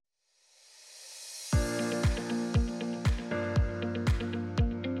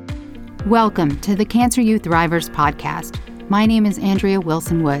Welcome to the Cancer You Thrivers podcast. My name is Andrea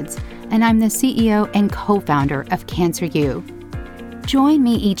Wilson Woods, and I'm the CEO and co-founder of Cancer You. Join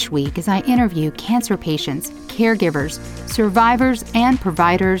me each week as I interview cancer patients, caregivers, survivors, and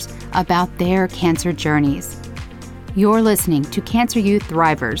providers about their cancer journeys. You're listening to Cancer You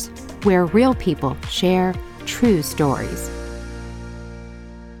Thrivers, where real people share true stories.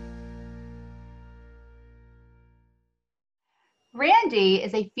 Randy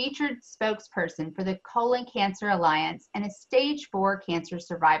is a featured spokesperson for the Colon Cancer Alliance and a stage 4 cancer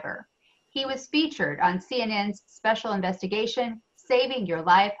survivor. He was featured on CNN's Special Investigation, Saving Your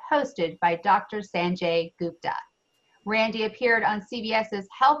Life, hosted by Dr. Sanjay Gupta. Randy appeared on CBS's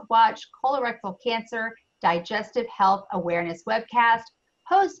Health Watch Colorectal Cancer Digestive Health Awareness webcast,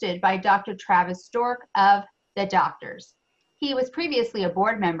 hosted by Dr. Travis Stork of The Doctors. He was previously a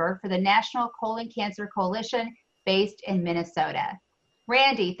board member for the National Colon Cancer Coalition based in Minnesota.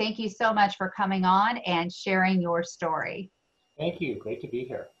 Randy, thank you so much for coming on and sharing your story. Thank you. Great to be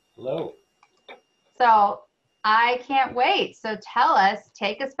here. Hello. So I can't wait. So tell us,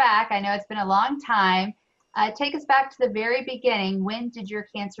 take us back. I know it's been a long time. Take us back to the very beginning. When did your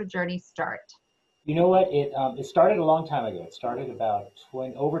cancer journey start? You know what? It started a long time ago. It started about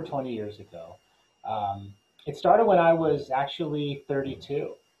over 20 years ago. It started when I was actually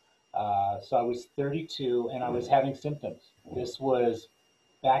 32. So I was 32 and I was having symptoms. This was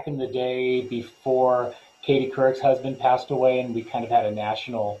back in the day before Katie Couric's husband passed away, and we kind of had a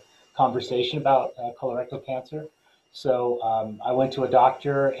national conversation about colorectal cancer. So I went to a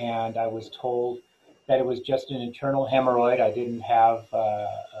doctor and I was told that it was just an internal hemorrhoid. I didn't have, I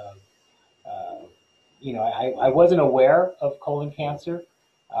wasn't aware of colon cancer.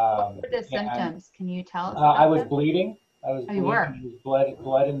 What were the symptoms? Can you tell us about I was them? bleeding. I was bleeding. You were? There was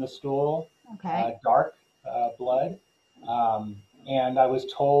blood in the stool. Okay. Dark blood. And I was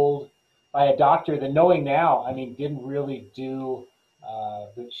told by a doctor that, knowing now, didn't really do,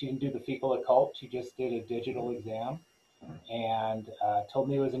 she didn't do the fecal occult. She just did a digital exam and told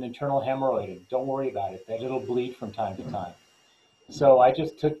me it was an internal hemorrhoid. And don't worry about it, that it'll bleed from time to time. So I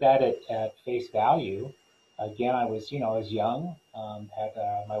just took that at face value. Again, I was young, had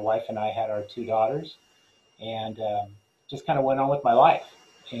my wife and I had our 2 daughters, and just kind of went on with my life.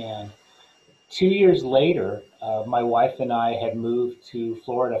 And 2 years later, my wife and I had moved to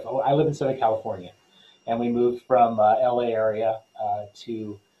Florida. I live in Southern California, and we moved from LA area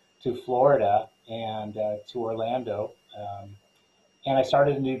to Florida and to Orlando. And I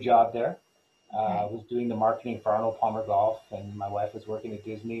started a new job there. I was doing the marketing for Arnold Palmer Golf, and my wife was working at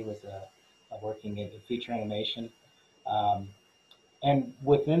Disney, was working in feature animation. And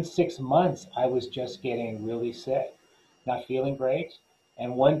within 6 months, I was just getting really sick, not feeling great.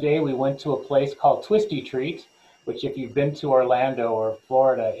 And one day we went to a place called Twisty Treat, which, if you've been to Orlando or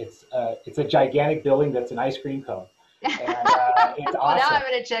Florida, it's a gigantic building that's an ice cream cone. And it's awesome. Now I'm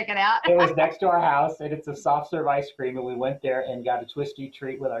going to check it out. It was next to our house, and it's a soft serve ice cream. And we went there and got a Twisty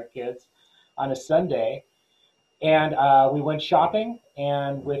Treat with our kids on a Sunday. And we went shopping,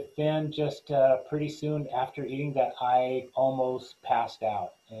 and within just pretty soon after eating that, I almost passed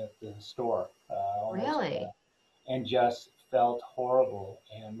out at the store. Really? And just felt horrible.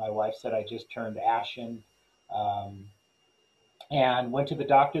 And my wife said I just turned ashen, and went to the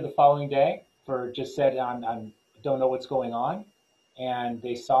doctor the following day just said, I don't know what's going on. And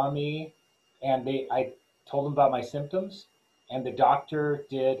they saw me, and I told them about my symptoms, and the doctor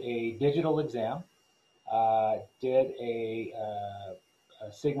did a digital exam. Did a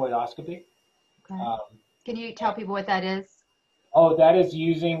sigmoidoscopy. Okay. Can you tell people what that is? Oh, that is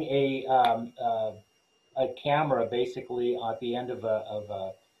using a camera basically at the end of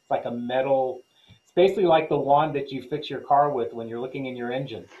it's like a metal. It's basically like the wand that you fix your car with when you're looking in your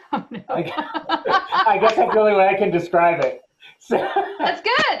engine. Oh, no. I guess that's the only way I can describe it. So, that's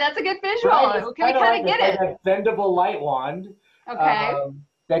good. That's a good visual. Right, Can we kind of get it? Like a bendable light wand. Okay.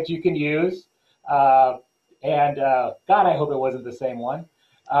 That you can use. God, I hope it wasn't the same one.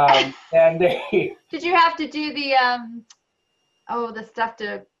 And did you have to do the stuff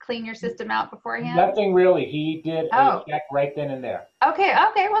to clean your system out beforehand? Nothing really. He did a check right then and there. Okay.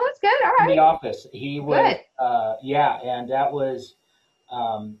 Well, that's good. All right. In the office, he was. Good. And that was.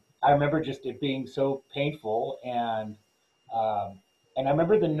 I remember just it being so painful, and I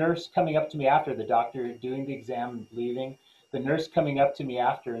remember the nurse coming up to me after, the doctor doing the exam, leaving. The nurse coming up to me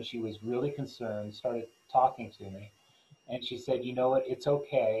after, and she was really concerned, started talking to me. And she said, you know what, it's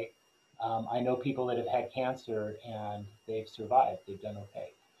okay. I know people that have had cancer and they've survived. They've done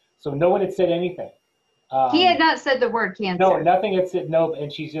okay. So no one had said anything. He had not said the word cancer. No, nothing had said, no. And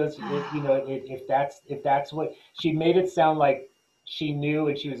she just, if that's what, she made it sound like she knew,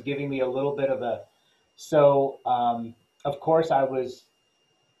 and she was giving me a little bit of a, so of course I was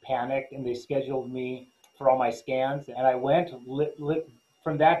panicked, and they scheduled me for all my scans, and I went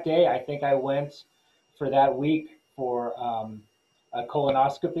from that day. I think I went for that week for a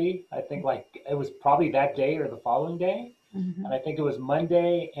colonoscopy. I think like it was probably that day or the following day. Mm-hmm. And I think it was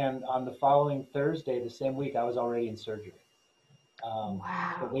Monday, and on the following Thursday, the same week, I was already in surgery. So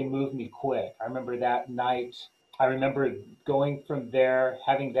Wow. they moved me quick. I remember that night. I remember going from there,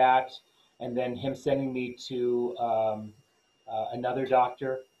 having that, and then him sending me to another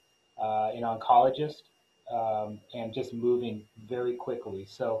doctor, an oncologist, and just moving very quickly.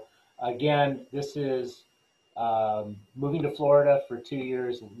 So again, this is moving to Florida for 2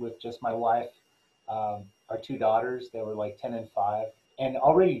 years with just my wife, our two daughters. They were like 10 and 5, and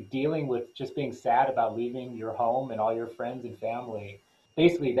already dealing with just being sad about leaving your home and all your friends and family.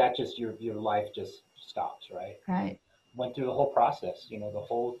 Basically, that just your life just stops, right? Right. Went through the whole process, the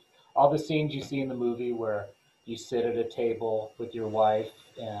whole, all the scenes you see in the movie where you sit at a table with your wife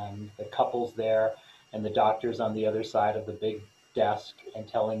and the couple's there and the doctor's on the other side of the big desk and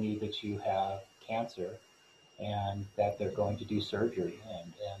telling you that you have cancer and that they're going to do surgery.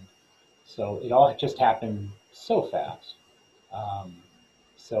 And so it all just happened so fast. Um,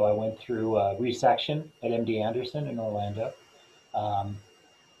 so I went through resection at MD Anderson in Orlando, um,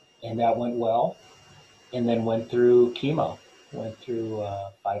 and that went well. And then went through chemo, went through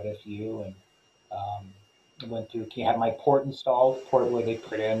 5FU, and went through, had my port installed, port where they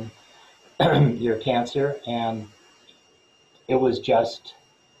put in your cancer. And it was just,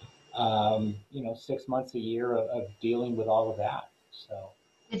 6 months, a year of dealing with all of that. So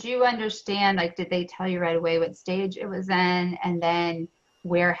Did you understand, like, did they tell you right away what stage it was in, and then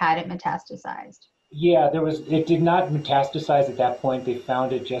where had it metastasized? yeah, it did not metastasize at that point. They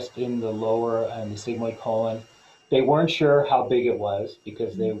found it just in the lower and the sigmoid colon. They weren't sure how big it was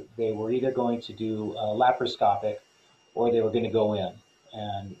because they were either going to do laparoscopic or they were going to go in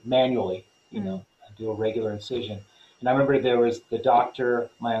and manually, Mm-hmm. do a regular incision. And I remember there was the doctor,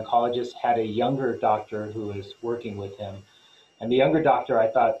 my oncologist had a younger doctor who was working with him. And the younger doctor, I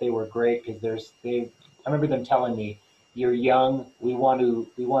thought they were great because I remember them telling me, "You're young. We want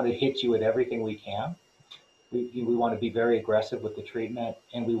to hit you with everything we can. We want to be very aggressive with the treatment,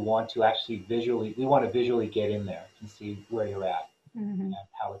 and we want to visually get in there and see where you're at Mm-hmm. and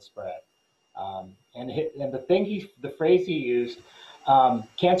how it's spread." And the phrase he used,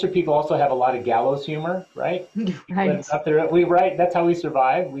 cancer people also have a lot of gallows humor, right? Right. Up there, that's how we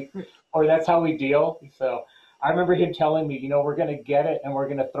survive. Or that's how we deal. So I remember him telling me, we're going to get it and we're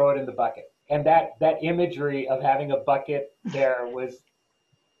going to throw it in the bucket. And that imagery of having a bucket there was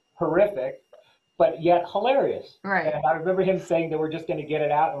horrific, but yet hilarious. Right. And I remember him saying that we're just going to get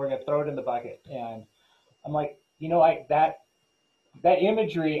it out and we're going to throw it in the bucket. And I'm like, that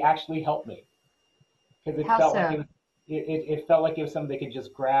imagery actually helped me because it How felt like so? it felt like it was something they could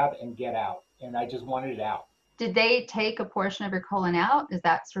just grab and get out, and I just wanted it out. Did they take a portion of your colon out? Is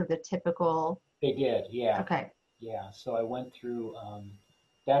that sort of the typical? They did, yeah, Okay. yeah. So I went through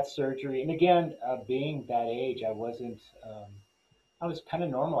that surgery, and again, being that age, I wasn't. I was kind of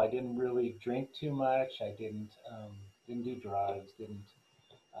normal. I didn't really drink too much. I didn't do drugs.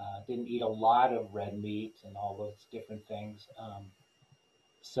 Didn't eat a lot of red meat and all those different things.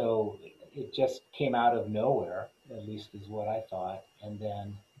 So it just came out of nowhere, at least is what I thought. And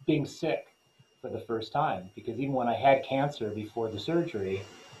then being sick for the first time, because even when I had cancer before the surgery,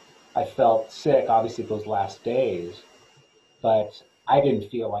 I felt sick, obviously, those last days, but I didn't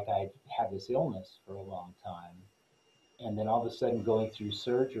feel like I had this illness for a long time. And then all of a sudden going through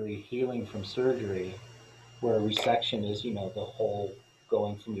surgery, healing from surgery, where a resection is, the whole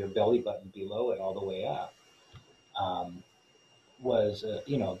going from your belly button below it all the way up. Um, was a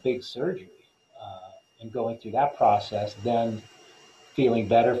big surgery, and going through that process, then feeling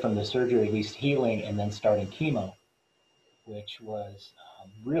better from the surgery, at least healing, and then starting chemo, which was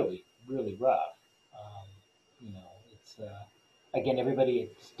really really rough. It's again, everybody,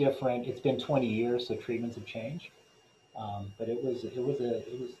 it's different. It's been 20 years, so treatments have changed, but it was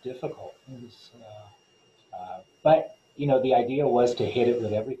difficult. But the idea was to hit it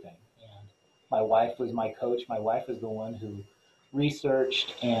with everything. And my wife was my coach. My wife was the one who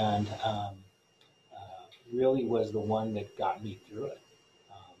researched and really was the one that got me through it.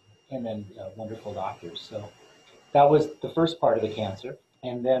 And then wonderful doctors. So that was the first part of the cancer.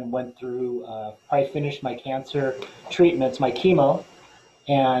 And then went through, I finished my cancer treatments, my chemo,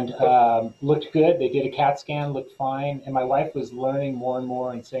 and looked good. They did a CAT scan, looked fine. And my wife was learning more and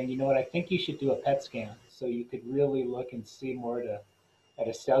more and saying, you know what, I think you should do a PET scan so you could really look and see more at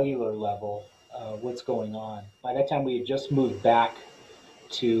a cellular level what's going on. By that time, we had just moved back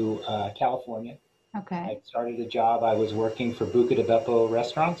to California. Okay. I started a job. I was working for Buca de Beppo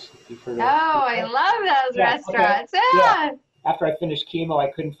restaurants. If you've heard Oh, of I Buca? love those Yeah. Okay. restaurants. Yeah. Yeah. After I finished chemo, I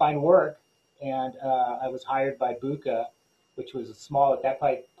couldn't find work, and I was hired by Buca, which was small at that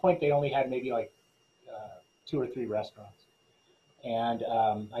point. They only had maybe like 2 or 3 restaurants, and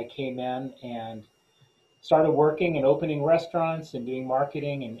I came in and started working and opening restaurants and doing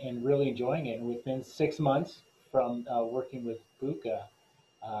marketing and really enjoying it. And within 6 months from working with Buca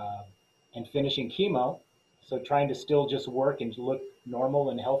uh, and finishing chemo, so trying to still just work and look normal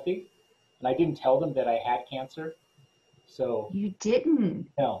and healthy, and I didn't tell them that I had cancer. So You didn't.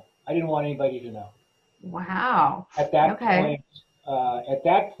 no, I didn't want anybody to know. And Wow. Okay. at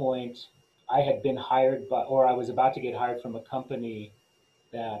that point, I had been hired by, or I was about to get hired from a company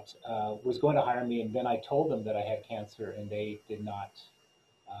that was going to hire me, and then I told them that I had cancer, and they did not.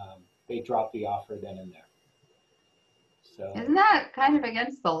 They dropped the offer then and there. So Isn't that kind of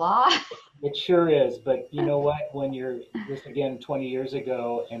against the law? it sure is, but you know what? When you're this again 20 years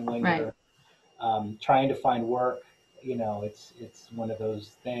ago, and when Right. you're trying to find work, it's one of those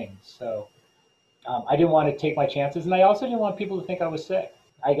things. So I didn't want to take my chances, and I also didn't want people to think I was sick.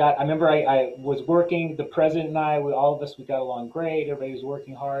 I remember I was working. The president and I, all of us, we got along great. Everybody was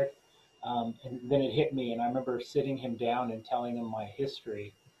working hard, and then it hit me, and I remember sitting him down and telling him my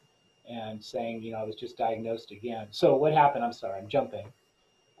history, and saying, I was just diagnosed again. So what happened? I'm sorry, I'm jumping.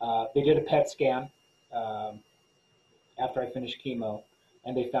 They did a PET scan um, after I finished chemo,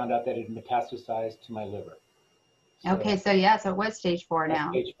 and they found out that it had metastasized to my liver. Okay. So So yeah. So what's stage 4 that's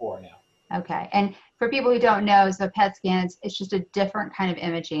now? stage 4 now. Okay. And for people who don't know, so PET scans, it's just a different kind of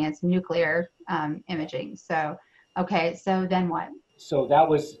imaging. It's nuclear imaging. So, okay. So then what? So that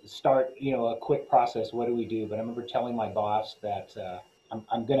was a quick process. What do we do? But I remember telling my boss that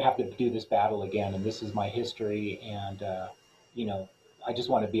I'm going to have to do this battle again, and this is my history, and you know, I just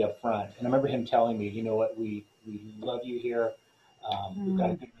want to be upfront. And I remember him telling me, you know what, we love you here. We've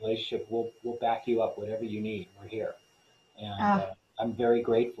got a good relationship. We'll back you up, whatever you need. We're here, and Oh, I'm very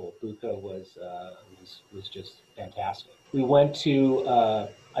grateful. Buka was just fantastic. We went to.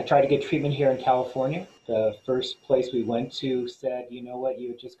 I tried to get treatment here in California. The first place we went to said, you know what, you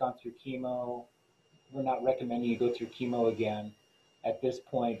had just gone through chemo. We're not recommending you go through chemo again. At this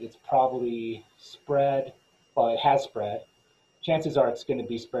point, it's probably spread. Well, it has spread. Chances are it's going to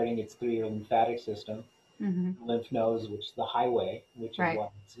be spreading its through your lymphatic system, hmm. lymph nodes, which is the highway, which is Right.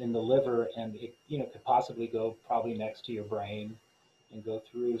 what's in the liver, and it could possibly go probably next to your brain and go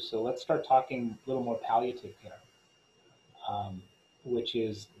through. So let's start talking a little more palliative care, um, which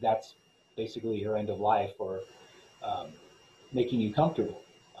is that's basically your end of life or um, making you comfortable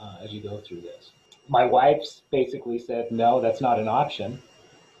as you go through this. My wife's basically said, no, that's not an option.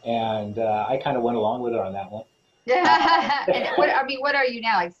 And I kind of went along with her on that one. Yeah. And I mean, what are you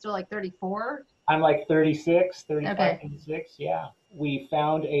now? Like still like 34? I'm like 36, 35, Okay. 36. Yeah. We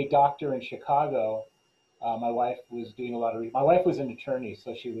found a doctor in Chicago. My wife was doing a lot of, my wife was an attorney,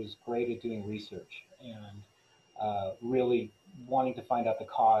 so she was great at doing research and really wanting to find out the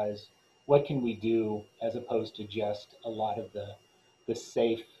cause. What can we do as opposed to just a lot of the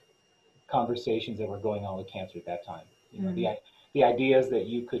safe conversations that were going on with cancer at that time. Mm-hmm. The idea is that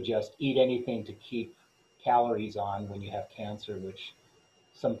you could just eat anything to keep calories on when you have cancer, which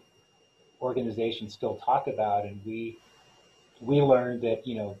some organizations still talk about, and we learned that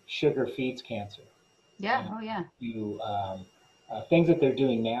sugar feeds cancer, Yeah. and Oh, yeah. things that they're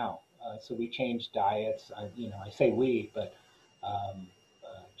doing now. So we changed diets. I say we, but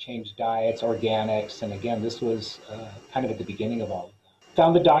changed diets, organics, and again, this was kind of at the beginning of all of that.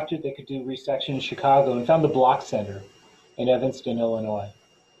 Found the doctor that could do resection in Chicago, and found the Block Center in Evanston, Illinois.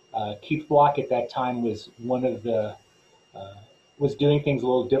 Keith Block at that time was one of the uh, was doing things a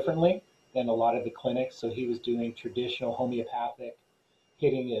little differently than a lot of the clinics. So he was doing traditional homeopathic,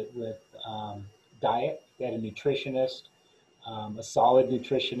 hitting it with diet. They had a nutritionist, a solid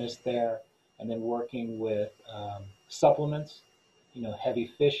nutritionist there, and then working with supplements, heavy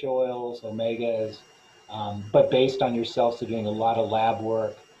fish oils, omegas, but based on yourself, so doing a lot of lab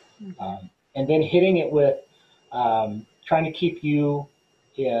work, Mm-hmm. and then hitting it with trying to keep you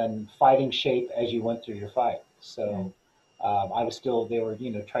in fighting shape as you went through your fight. So I was still, they were,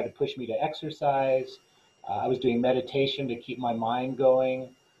 trying to push me to exercise. I was doing meditation to keep my mind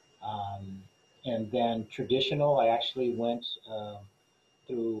going. Um, and then traditional, I actually went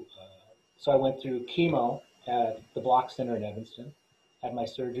through, so I went through chemo at the Block Center in Evanston, had my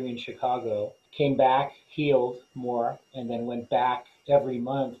surgery in Chicago, came back, healed more, and then went back every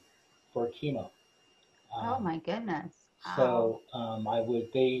month for chemo. Oh, Um, my goodness. Wow. So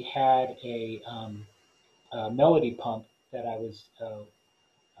they had a melody pump that I was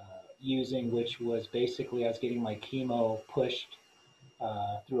using, which was basically I was getting my chemo pushed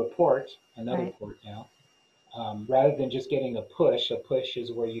through a port, another Right. port now. Rather than just getting a push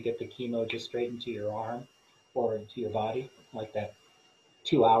is where you get the chemo just straight into your arm or into your body, like that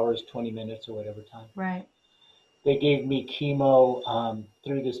 2 hours, 20 minutes, or whatever time. Right. They gave me chemo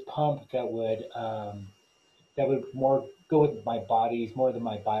through this pump that would more go with my body's more than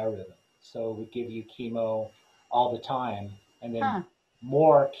my biorhythm. So it would give you chemo all the time, and then Huh.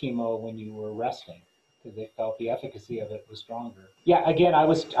 more chemo when you were resting because they felt the efficacy of it was stronger. Yeah, again, I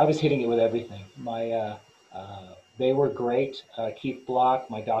was hitting it with everything. They were great. Keith Block,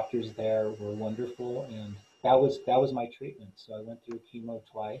 my doctors there were wonderful, and that was my treatment. So I went through chemo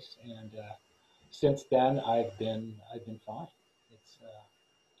twice, and since then I've been fine. It's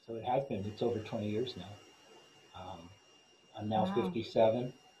so it has been. It's over 20 years now. Um, I'm now Wow.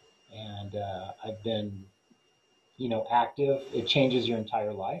 57, and I've been, active. It changes your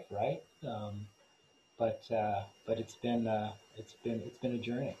entire life, right? But it's been a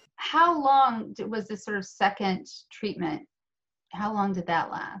journey. How long was this sort of second treatment? How long did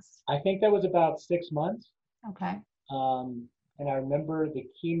that last? I think that was about 6 months. Okay. And I remember the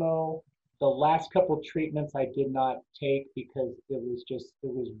chemo, the last couple of treatments I did not take because it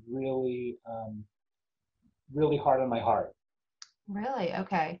was really hard on my heart. Really?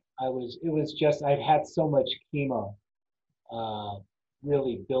 Okay. It was just, I'd had so much chemo uh,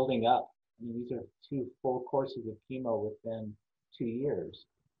 really building up. I mean, these are two full courses of chemo within 2 years.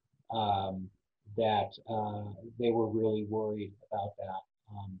 Um, that they were really worried about that,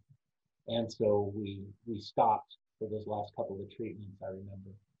 and so we stopped for those last couple of treatments. I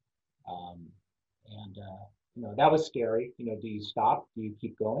remember, um, and that was scary. Do you stop? Do you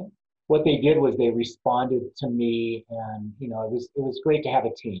keep going? What they did was they responded to me, and it was great to have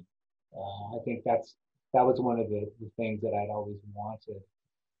a team. I think that was one of the things that I'd always wanted,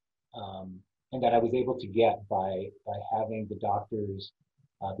 um, and that I was able to get by having the doctors,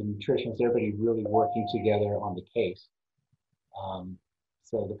 the nutritionists, everybody really working together on the case. Um,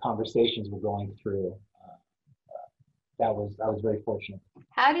 so the conversations we're going through, I was very fortunate.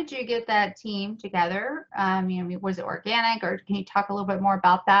 How did you get that team together? Was it organic, or can you talk a little bit more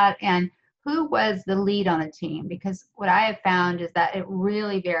about that? And who was the lead on the team? Because what I have found is that it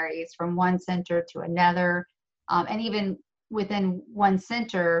really varies from one center to another, and even within one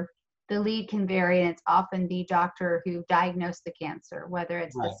center, the lead can vary, and it's often the doctor who diagnosed the cancer, whether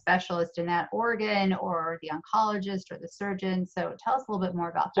it's the Right. specialist in that organ or the oncologist or the surgeon. So tell us a little bit more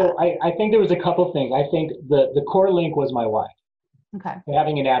about that. So I think there was a couple things. I think the core link was my wife, Okay.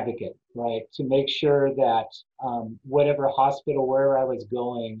 having an advocate, right, to make sure that whatever hospital, wherever I was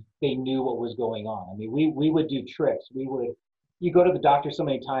going, they knew what was going on. I mean, we would do trips. You go to the doctor so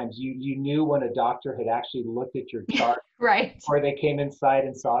many times, you knew when a doctor had actually looked at your chart Right. before they came inside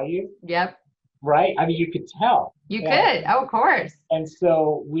and saw you, Yep. right? I mean, you could tell. You And, could. Oh, of course. and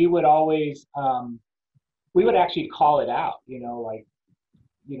so we would always, we would actually call it out, like,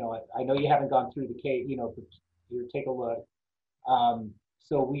 I know you haven't gone through the case, but here, take a look.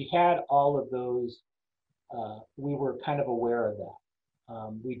 So we had all of those. We were kind of aware of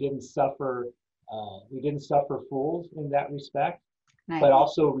that. We didn't suffer fools in that respect, but Nice.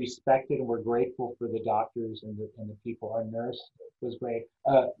 also respected and we're grateful for the doctors and the people. Our nurse was great.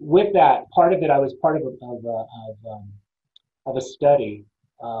 With that, part of it, I was part of a study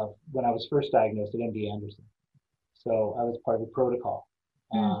when I was first diagnosed at MD Anderson. So I was part of the protocol.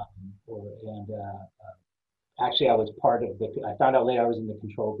 Mm. Um, and actually, I was part of I found out later I was in the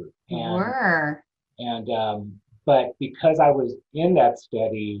control group. You were. And but because I was in that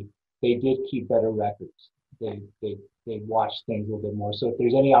study, they did keep better records. They watched things a little bit more. So if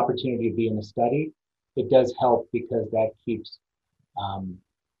there's any opportunity to be in a study, it does help because that keeps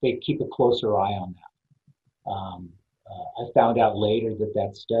they keep a closer eye on that. I found out later that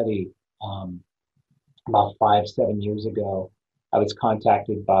that study, about 5, 7 years ago, I was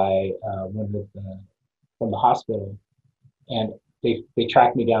contacted by one of the from the hospital, and they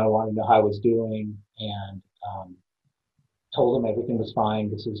tracked me down and wanted to know how I was doing, and told them everything was fine.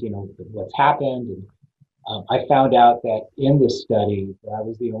 This is what's happened, and I found out that in this study that I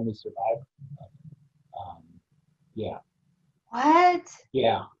was the only survivor. Um, yeah, What?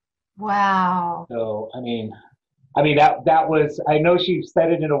 yeah. Wow. So I mean that was. I know she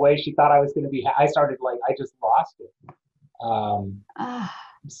said it in a way she thought I was going to be. I started like I just lost it. Um, Ah,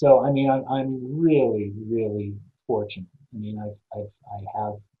 so I mean I'm really really fortunate. I mean I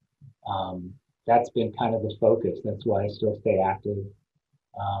have that's been kind of the focus. That's why I still stay active.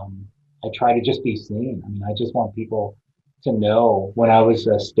 I try to just be seen. I mean, I just want people. to know when I was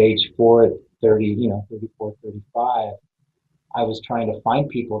stage 4 at 30, 34, 35, I was trying to find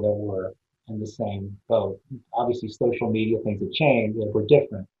people that were in the same boat. Obviously, social media things have changed, that were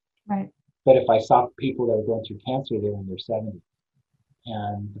different. Right. But if I saw people that were going through cancer, they were in their 70s,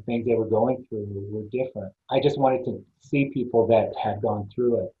 and the things they were going through were different. I just wanted to see people that had gone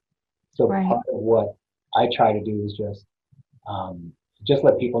through it. So Right. part of what I try to do is just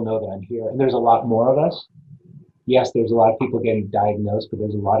let people know that I'm here. And there's a lot more of us. Yes, there's a lot of people getting diagnosed, but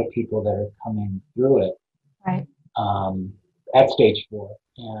there's a lot of people that are coming through it Right. um, at stage 4.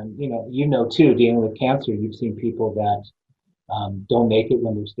 And too, dealing with cancer, you've seen people that don't make it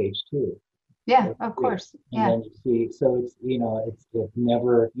when they're stage 2 Yeah, or of 3, course. and Yeah. then you see. So it's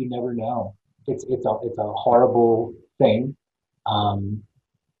never you never know. It's a horrible thing, um,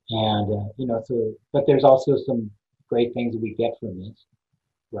 and so. But there's also some great things that we get from this,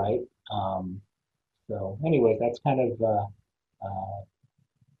 right? Um, so, anyways, that's kind of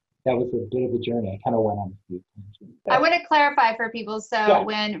that was a bit of a journey. I kind of went on a few I tangents. want to clarify for people. So Yeah,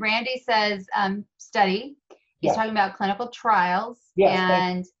 when Randy says study, he's yeah, talking about clinical trials. yes, thank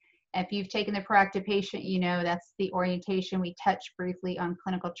And if you've taken the proactive patient, that's the orientation. We touched briefly on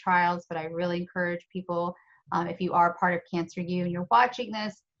clinical trials, but I really encourage people, if you are part of Cancer U and you're watching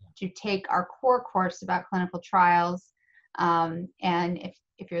this, to take our core course about clinical trials. And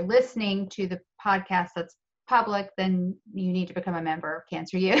if you're listening to the podcast that's public, then you need to become a member of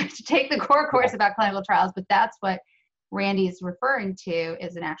Cancer U to take the core you. course about clinical trials. But that's what Randy's referring to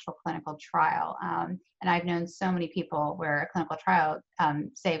is an actual clinical trial. And I've known so many people where a clinical trial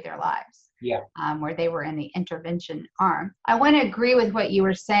saved their lives, Yeah, where they were in the intervention arm. I want to agree with what you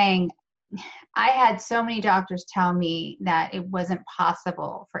were saying. I had so many doctors tell me that it wasn't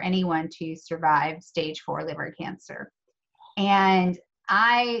possible for anyone to survive stage 4 liver cancer. And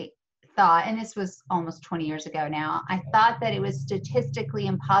I thought, and this was almost 20 years ago now, I thought that it was statistically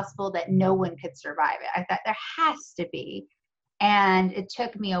impossible that no one could survive it. I thought there has to be. And it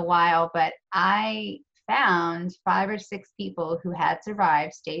took me a while, but I found 5 or 6 people who had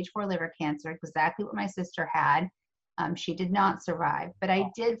survived stage 4 liver cancer, exactly what my sister had. She did not survive, but I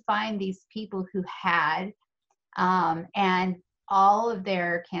did find these people who had, and all of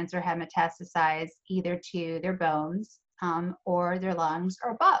their cancer had metastasized either to their bones, or their lungs,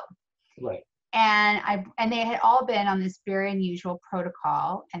 or both. right. And they had all been on this very unusual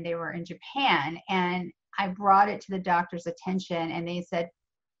protocol, and they were in Japan. And I brought it to the doctor's attention, and they said,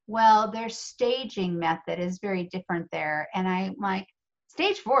 well, their staging method is very different there. And I'm like,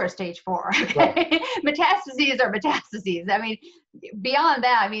 stage 4 is stage 4. Right, Okay. Metastases are metastases. I mean, beyond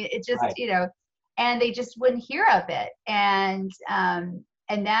that, I mean, it just, right. and they just wouldn't hear of it. And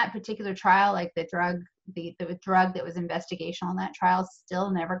that particular trial, like the drug that was investigational in that trial,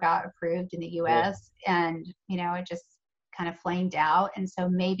 still never got approved in the Really. US. And, it just kind of flamed out. And so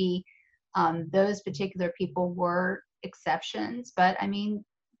maybe those particular people were exceptions, but I mean,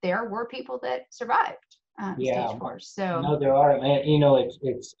 there were people that survived stage Yeah, 4. So no, there are, and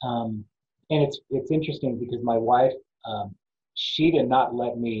it's interesting because my wife, she did not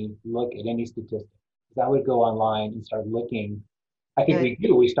let me look at any statistics. 'Cause I would go online and start looking. I think good. we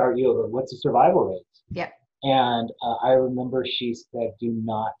do. We start, what's the survival rates? Yep. And I remember she said, Yep.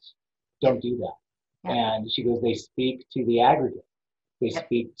 don't do that. Yep. And she goes, they speak to the aggregate. Yep.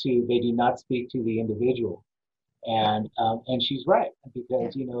 They do not speak to the individual. Yep. And she's right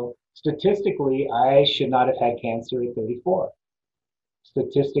because Yep. statistically I should not have had cancer at 34.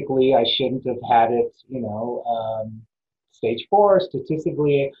 Statistically I shouldn't have had it, stage 4.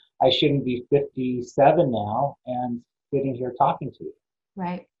 Statistically I shouldn't be 57 now and sitting here talking to you.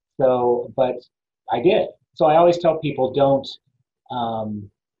 Right. So, but I did. So I always tell people um,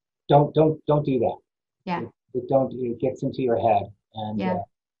 don't do that. Yeah. It gets into your head. And Yeah.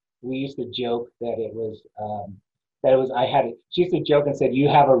 we used to joke that it was I had she used to joke and said, you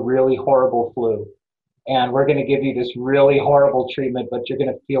have a really horrible flu and we're going to give you this really horrible treatment, but you're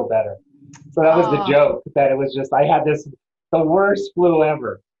going to feel better. So that was the Oh, joke, that it was just I had the worst flu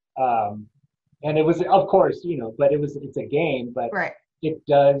ever. Um, and it was, of course, but it's a game, but right. it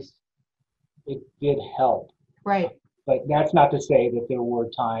did help. Right. But that's not to say that there were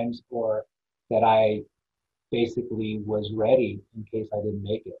times or that I basically was ready in case I didn't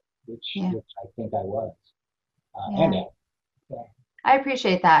make it, Yeah. which I think I was. And Yeah. yeah, yeah, I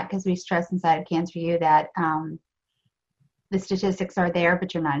appreciate that, because we stress inside of Cancer U that the statistics are there,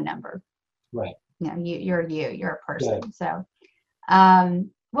 but you're not a number. right. You're a Good. person. So,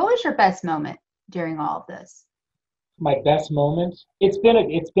 what was your best moment during all of this? My best moment. It's been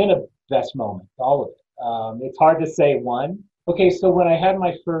a best moment, all of it. It's hard to say one. Okay, so when I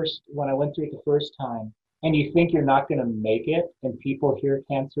went through it the first time, and you think you're not going to make it, and people hear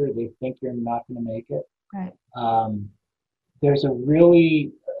cancer, they think you're not going to make it. Right. Um, there's a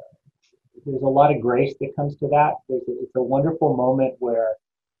really there's a lot of grace that comes to that. It's a wonderful moment where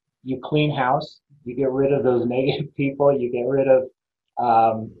you clean house, you get rid of those negative people, you get rid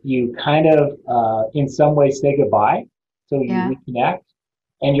of, you kind of, in some ways, say goodbye. So you Yeah. reconnect,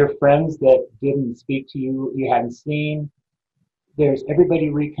 and your friends that didn't speak to you, you hadn't seen, there's everybody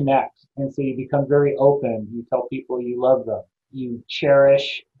reconnects. And so you become very open. You tell people you love them, you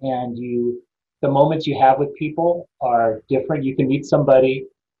cherish, and the moments you have with people are different. You can meet somebody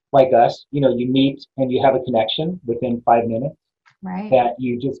like us, you meet and you have a connection within 5 minutes Right. that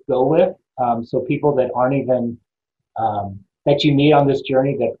you just go with. So people that aren't even that you meet on this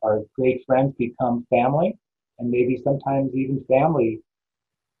journey that are great friends become family, and maybe sometimes even family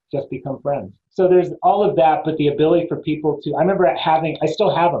just become friends. So there's all of that, but the ability for people to, I remember I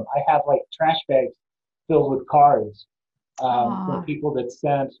still have them. I have like trash bags filled with cards from Oh, people that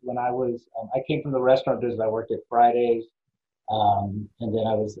sent when I came from the restaurant business. I worked at Fridays, and then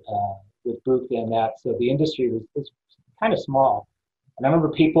I was with Booth and that. So the industry was kind of small. And I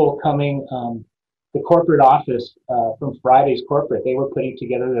remember people coming, the corporate office from Friday's corporate, they were putting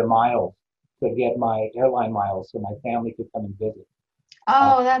together their miles to get my airline miles so my family could come and visit.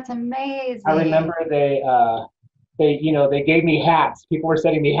 Uh, oh, that's I remember amazing. they gave me hats. People were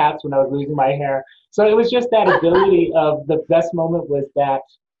sending me hats when I was losing my hair. So it was just that ability of the best moment was that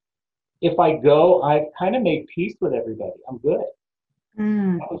if I go, I've kind of made peace with everybody. I'm good.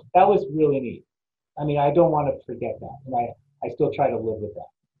 Mm, That was really neat. I mean, I don't want to forget that, and I still try to live with that.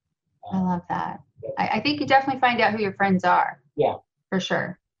 I Um, love that. I think you definitely find out who your friends are yeah, for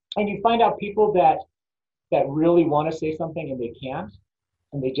sure. and you find out people that really want to say something and they can't,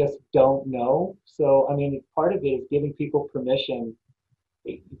 and they just don't know. So I mean, part of it is giving people permission.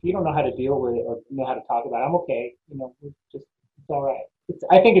 If you don't know how to deal with it or know how to talk about it, I'm okay. It's all right.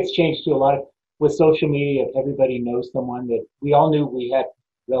 I think it's changed too a lot of with social media. Everybody knows someone that we all knew we had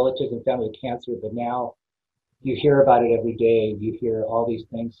relatives and family with cancer, but now you hear about it every day. You hear all these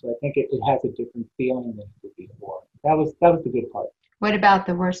things. So I think it has a different feeling than it did before. That was the good part. What about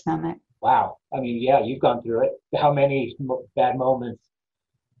the worst moment? Wow. I mean, yeah, you've gone through it. How many bad moments?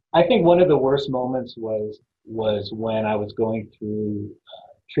 I think one of the worst moments was when I was going through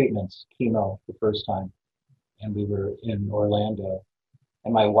treatments, chemo, the first time, and we were in Orlando,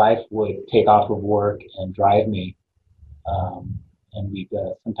 and my wife would take off of work and drive me, and we'd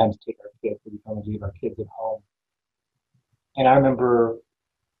sometimes take our kids. We'd come leave our kids at home, and I remember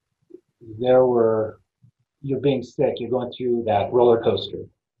there were you're being sick, you're going through that roller coaster.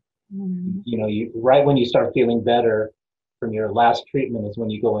 Mm, You right when you start feeling better from your last treatment is when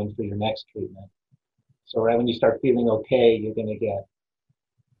you go in for your next treatment. So right when you start feeling okay, you're going to get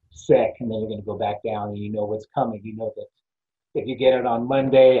sick, and then you're going to go back down, and you know what's coming. You know that if you get it on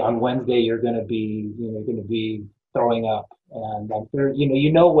Monday, on Wednesday, you're going to be throwing up, and on third,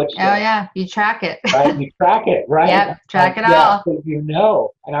 what oh yeah, you track it. right? You track it, right? Yep, track it Yeah, all. so you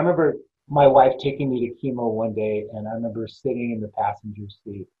know. And I remember my wife taking me to chemo one day, and I remember sitting in the passenger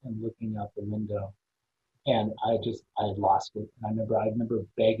seat and looking out the window, and I had lost it. And I remember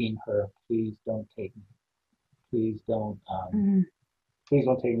begging her, please don't take me, please don't, Mm, please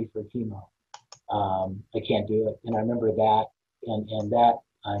don't take me for chemo. I can't do it. And I remember that, and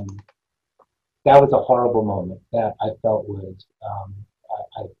that was a horrible moment that I felt was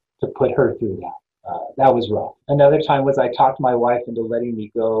to put her through that. That was rough. Another time was I talked my wife into letting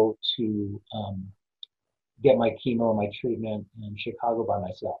me go to get my chemo and my treatment in Chicago by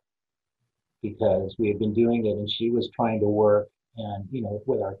myself because we had been doing it and she was trying to work and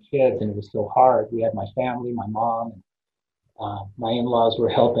with our kids and it was so hard. We had my family, my mom, and my in-laws were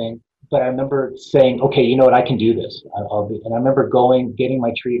helping. But I remember saying, okay, you know what, I can do this. I'll be. And I remember going, getting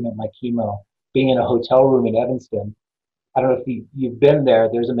my treatment, my chemo, being in a hotel room in Evanston. I don't know if you've been there.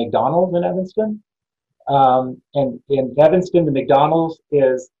 There's a McDonald's in Evanston. And in Evanston, the McDonald's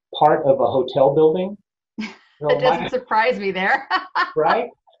is part of a hotel building. So that doesn't surprise me there. right?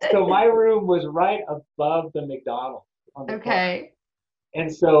 So my room was right above the McDonald's on the corner. Okay.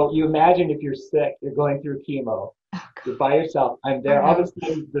 And so you imagine if you're sick, you're going through chemo, Oh, God. you're by yourself. I'm Oh there. All of no. a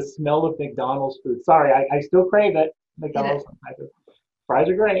sudden, the smell of McDonald's food. Sorry, I still crave it. Eat McDonald's it. sometimes. Fries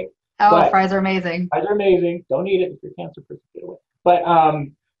are great, Oh, but fries are amazing. fries are amazing. Don't eat it if you're cancer person. Get away. But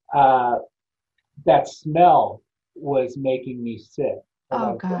uh, that smell was making me sick as I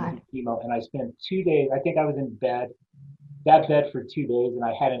Oh was going God. through chemo, and I spent 2 days. I think I was in that bed for 2 days, and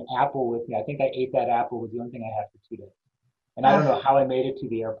I had an apple with me. I think I ate that apple was the only thing I had for 2 days. And I don't know Oh, how I made it to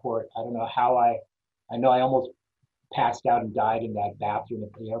the airport. I don't know how I know I almost passed out and died in that bathroom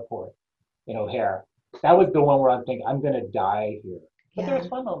at the airport in O'Hare. That was the one where I'm thinking I'm gonna die here. But there Yeah. was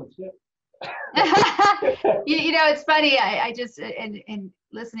fun moments too. It's funny. I just in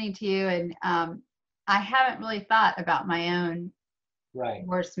listening to you, and I haven't really thought about my own Right.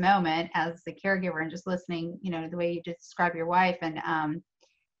 worst moment as the caregiver, and just listening, the way you describe your wife, and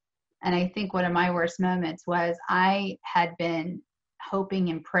I think one of my worst moments was I had been hoping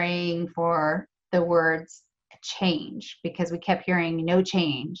and praying for the words change, because we kept hearing no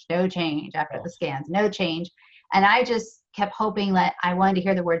change after Oh, the scans, no change. And I just kept hoping that I wanted to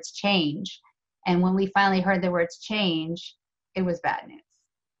hear the words change. And when we finally heard the words change, it was bad news.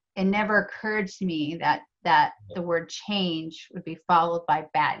 It never occurred to me that the word change would be followed by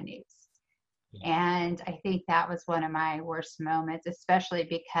bad news. yeah. And I think that was one of my worst moments, especially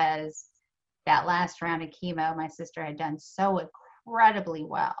because that last round of chemo, my sister had done so incredibly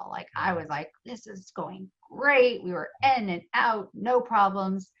well. Like, I was like, this is going great. We were in and out, no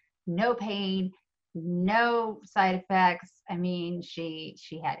problems, no pain, no side effects. I mean, she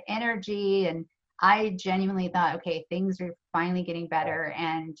had energy, and I genuinely thought, okay, things are finally getting better.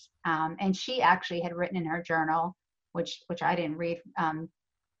 And she actually had written in her journal, which I didn't read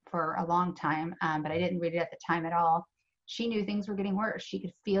for a long time, but I didn't read it at the time at all. She knew things were getting worse. She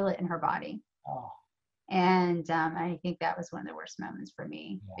could feel it in her body. Oh, And I think that was one of the worst moments for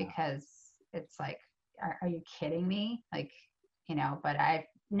me, yeah. because it's like, are you kidding me? Like, but I've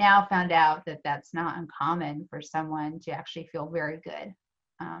now found out that that's not uncommon for someone to actually feel very good,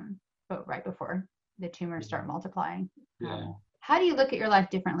 but right before the tumors Yeah. start multiplying. Yeah. How do you look at your life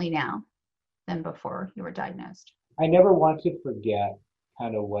differently now than before you were diagnosed? I never want to forget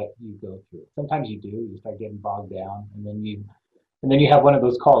kind of what you go through. Sometimes you do. You start getting bogged down, and then you have one of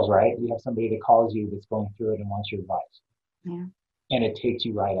those calls, right? You have somebody that calls you that's going through it and wants your advice, Yeah. and it takes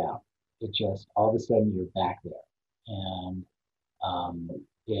you right out. It just all of a sudden you're back there, and um,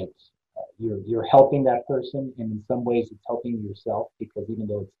 it's you're helping that person, and in some ways it's helping yourself because even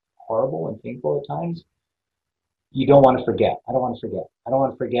though it's horrible and painful at times, you don't want to forget. I don't want to forget. I don't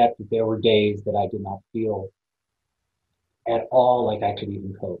want to forget that there were days that I did not feel at all like I could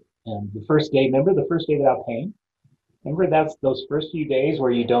even cope. And the first day, remember the first day without pain? Remember that's those first few days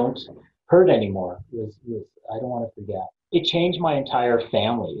where you don't hurt anymore was I don't want to forget. It changed my entire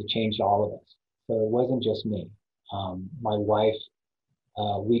family. It changed all of us. So it wasn't just me. My wife,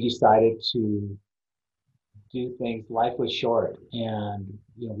 we decided to do things. Life was short, and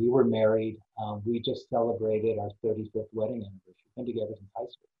we were married. We just celebrated our 35th wedding anniversary. We've been together since high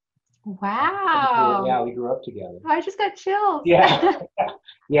school. Wow. Yeah, we grew up together. Oh, I just got chills.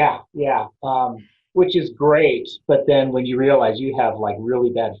 Yeah, yeah. Which is great, but then when you realize you have like really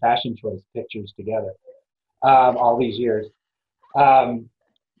bad fashion choice pictures together, all these years, um,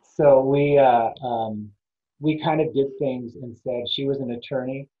 so we kind of did things and said she was an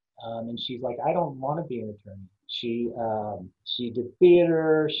attorney, and she's like, I don't want to be an attorney. She did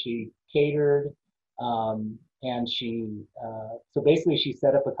theater, she catered, and so basically she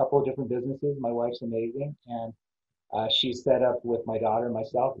set up a couple of different businesses. My wife's amazing, and she set up with my daughter and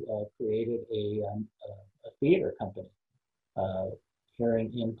myself, created a theater company uh, here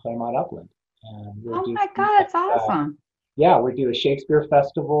in Claremont Upland. And we'll Oh do my things God, like, it's awesome. yeah, we do a Shakespeare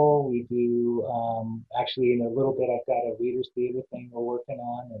festival. We do, actually, in a little bit, I've got a Reader's Theater thing we're working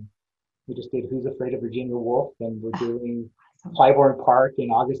on. And we just did Who's Afraid of Virginia Woolf. And we're doing Awesome. Clybourne Park in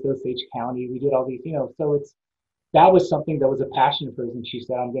August Osage County. We did all these, so that was something that was a passion of hers, and she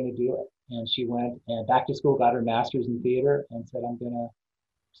said, I'm going to do it. And she went and back to school, got her master's in theater, and said, I'm going to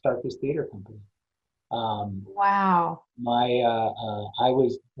start this theater company. Um, Wow. I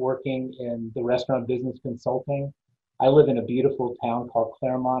was working in the restaurant business consulting. I live in a beautiful town called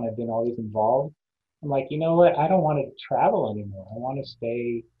Claremont. I've been always involved. I'm like, you know what? I don't want to travel anymore. I want to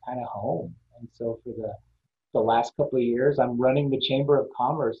stay kind of home. And so for the last couple of years, I'm running the Chamber of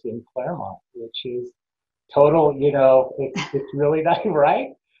Commerce in Claremont, which is total, it's really nice, right?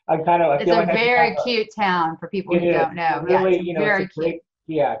 I It's feel a like I can have very cute town for people it who is. don't It know. Yeah, really, it's it's a very cute. great,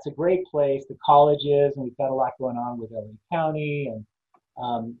 yeah, it's a great place. The colleges, and we've got a lot going on with LA County,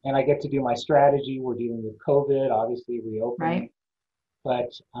 and I get to do my strategy. We're dealing with COVID, obviously reopening, Right?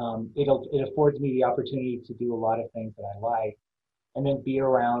 but it affords me the opportunity to do a lot of things that I like, and then be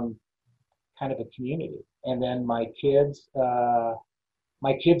around kind of a community. And then my kids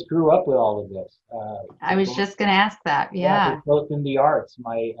grew up with all of this. I was just going to ask that. Yeah, they're Yeah. both in the arts.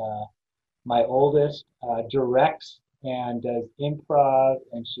 My oldest directs and does improv,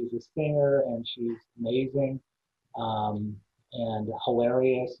 and she's a singer, and she's amazing, um, and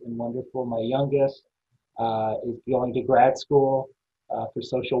hilarious and wonderful. My youngest is going to grad school for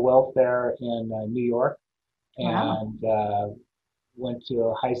social welfare in New York, Wow. and went to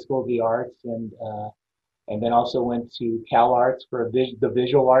a high school of the arts, and and then also went to Cal Arts for the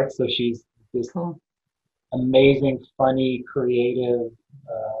visual arts. So she's this Cool. amazing, funny, creative.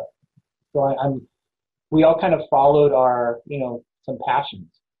 Uh, so we all kind of followed our, some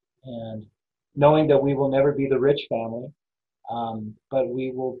passions, and knowing that we will never be the rich family, but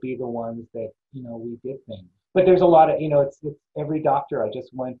we will be the ones that, we did things. But there's a lot of, it's every doctor. I just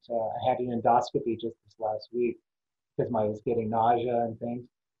went, I had an endoscopy just this last week because I was getting nausea and things.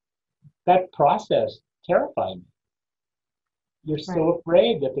 That process terrified me. You're Right. so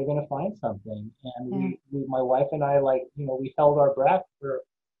afraid that they're going to find something. And my wife and I, like, we held our breath for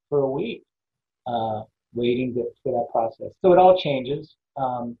a week, uh, waiting for that process. So it all changes.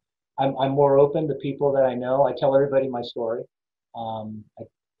 I'm more open to people that I know. I tell everybody my story.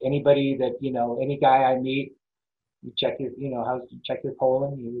 Anybody that, any guy I meet, you check your, check your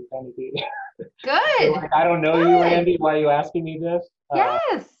colon, you kind of do. Good. Like, I don't know you, Randy. Why are you asking me this?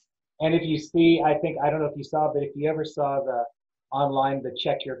 Yes. And if you see, I don't know if you saw, but if you ever saw the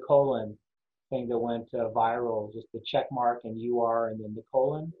check your colon thing that went viral, just the check mark and UR and then the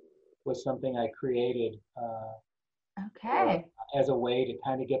colon was something I created Okay. as a way to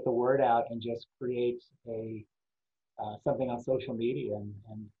kind of get the word out and just create something on social media. And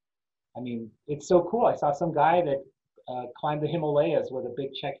I mean, it's so cool. I saw some guy that climbed the Himalayas with a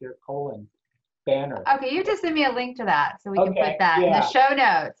big check your colon banner. Okay, you just send me a link to that so we can Okay, put that in the show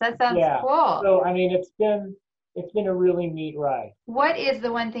notes. That sounds cool. So I mean, it's been a really neat ride. What is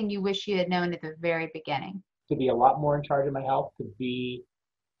the one thing you wish you had known at the very beginning? To be a lot more in charge of my health, to be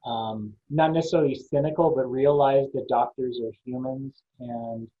not necessarily cynical, but realize that doctors are humans,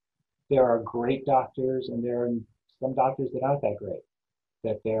 and there are great doctors, and there are some doctors that aren't that great.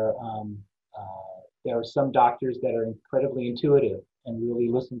 That there are some doctors that are incredibly intuitive and really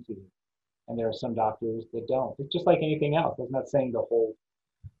listen to you, and there are some doctors that don't. It's just like anything else. I'm not saying the whole,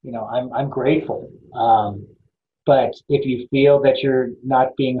 I'm grateful, but if you feel that you're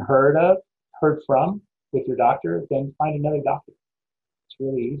not being heard from with your doctor, then find another doctor. It's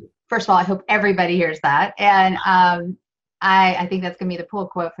really easy. First of all, I hope everybody hears that. And I think that's going to be the pull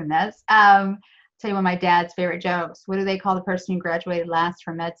quote from this. Tell you one of my dad's favorite jokes. What do they call the person who graduated last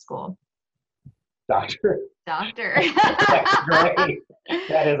from med school? Doctor. Doctor. That's great.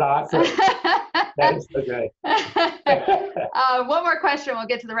 That is awesome. That is so great. One more question. We'll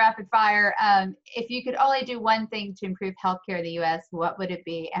get to the rapid fire. If you could only do one thing to improve healthcare in the U.S., what would it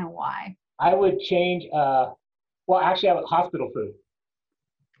be and why? I would change, actually, I would hospital food.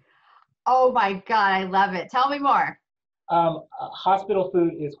 Oh my God, I love it. Tell me more. Hospital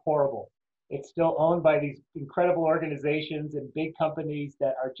food is horrible. It's still owned by these incredible organizations and big companies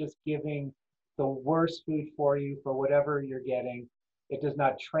that are just giving the worst food for you for whatever you're getting. It does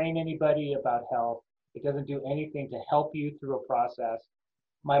not train anybody about health. It doesn't do anything to help you through a process.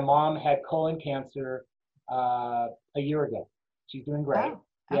 My mom had colon cancer a year ago. She's doing great. Oh,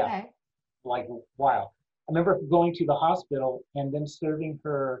 okay. Yeah, like wow. I remember going to the hospital and them serving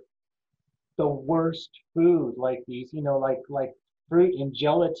her the worst food, like these, like fruit and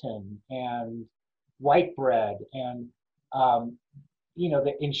gelatin and white bread and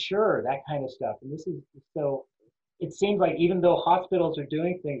the Ensure, that kind of stuff. And this is so. It seems like even though hospitals are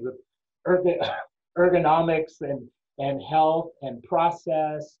doing things with ergonomics and health and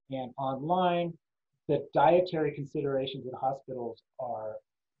process and online, the dietary considerations in hospitals are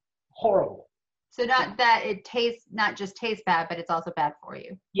horrible. So not that it tastes, not just tastes bad, but it's also bad for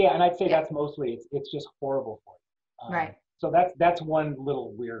you. Yeah, and I'd say that's mostly it's just horrible for you. Right. So that's one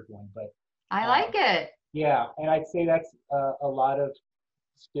little weird one, but I like it. Yeah, and I'd say that's a lot of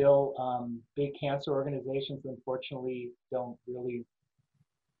still big cancer organizations unfortunately don't really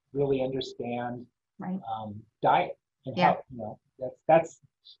understand diet and health. That's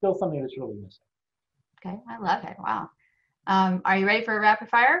still something that's really missing. Okay, I love it. Wow. Are you ready for a rapid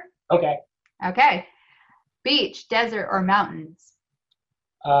fire? Okay. Okay. Beach, desert, or mountains?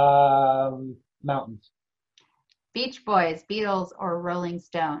 Mountains. Beach Boys, Beatles, or Rolling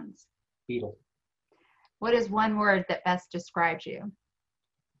Stones? Beatles. What is one word that best describes you?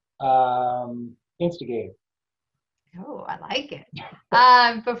 Instigator. Oh, I like it.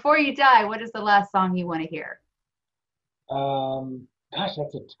 Before you die, what is the last song you want to hear? Gosh,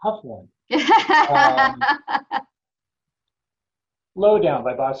 that's a tough one. Low Down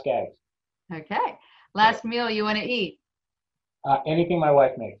by Boss Skaggs. Okay. Last meal you want to eat? Anything my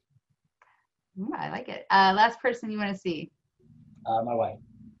wife makes. I like it. Last person you want to see? My wife.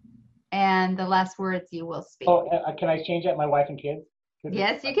 And the last words you will speak. Oh, can I change that? My wife and kids?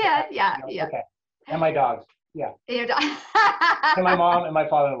 Yes, you can. Yeah. Okay. And my dogs. Yeah. Your dog. And my mom and my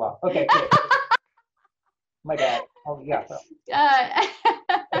father-in-law. Okay, good. My dad. Oh, yeah. So.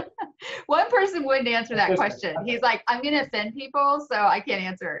 One person wouldn't answer that question. Okay. He's like, I'm going to offend people, so I can't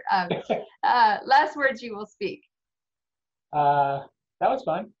answer. Last words you will speak. That was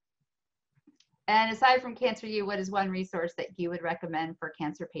fun. And aside from Cancer U, what is one resource that you would recommend for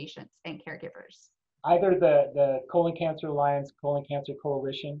cancer patients and caregivers? Either the Colon Cancer Alliance, Colon Cancer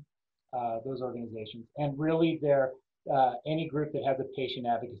Coalition, those organizations, and really they're any group that has a patient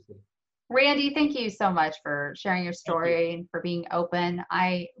advocacy. Randy, thank you so much for sharing your Thank story and for being open.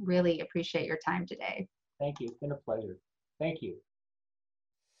 I really appreciate your time today. Thank you. It's been a pleasure. Thank you.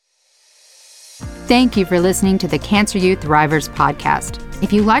 Thank you for listening to the Cancer U Thrivers podcast.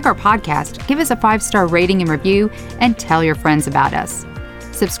 If you like our podcast, give us a 5-star rating and review and tell your friends about us.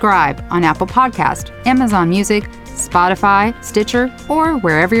 Subscribe on Apple Podcast, Amazon Music, Spotify, Stitcher, or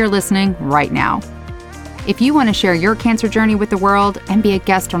wherever you're listening right now. If you want to share your cancer journey with the world and be a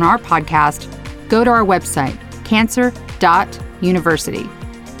guest on our podcast, go to our website, cancer.university.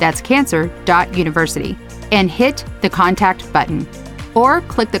 That's cancer.university. And hit the contact button. Or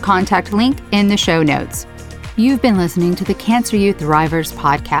click the contact link in the show notes. You've been listening to the Cancer U Thrivers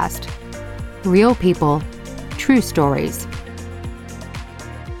podcast. Real people, true stories.